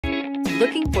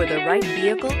Looking for the right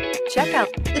vehicle? Check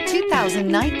out the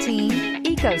 2019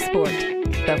 EcoSport.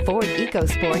 The Ford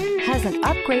EcoSport has an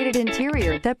upgraded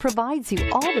interior that provides you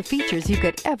all the features you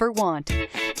could ever want.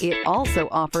 It also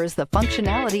offers the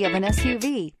functionality of an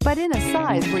SUV, but in a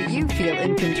size where you feel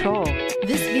in control.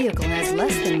 This vehicle has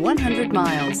less than 100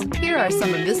 miles. Here are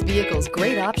some of this vehicle's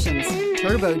great options: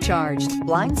 turbocharged,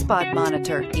 blind spot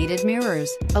monitor, heated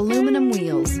mirrors, aluminum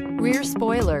wheels, rear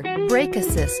spoiler, brake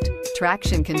assist,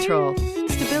 traction control,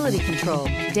 stability control,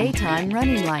 daytime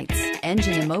running lights,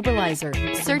 engine immobilizer.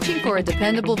 Searching for a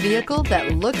dependable vehicle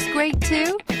that looks great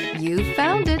too? You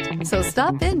found it, so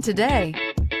stop in today.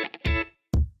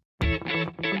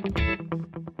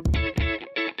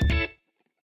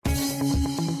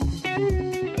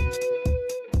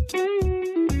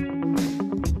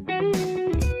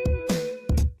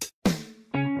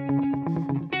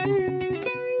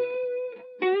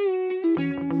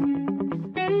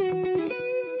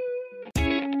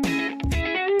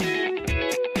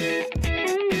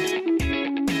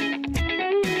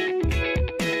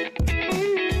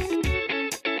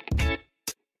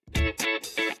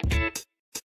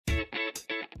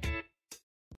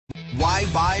 Why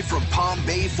buy from Palm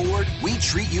Bay Ford? We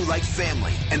treat you like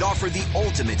family and offer the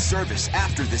ultimate service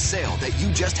after the sale that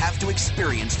you just have to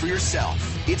experience for yourself.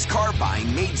 It's car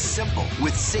buying made simple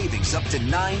with savings up to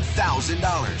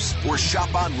 $9,000. Or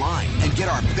shop online and get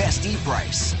our best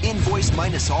e-price. Invoice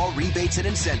minus all rebates and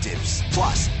incentives.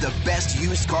 Plus, the best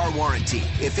used car warranty.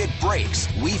 If it breaks,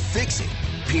 we fix it.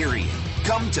 Period.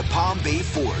 Come to Palm Bay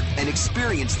Ford and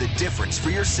experience the difference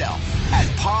for yourself at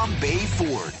Palm Bay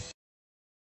Ford.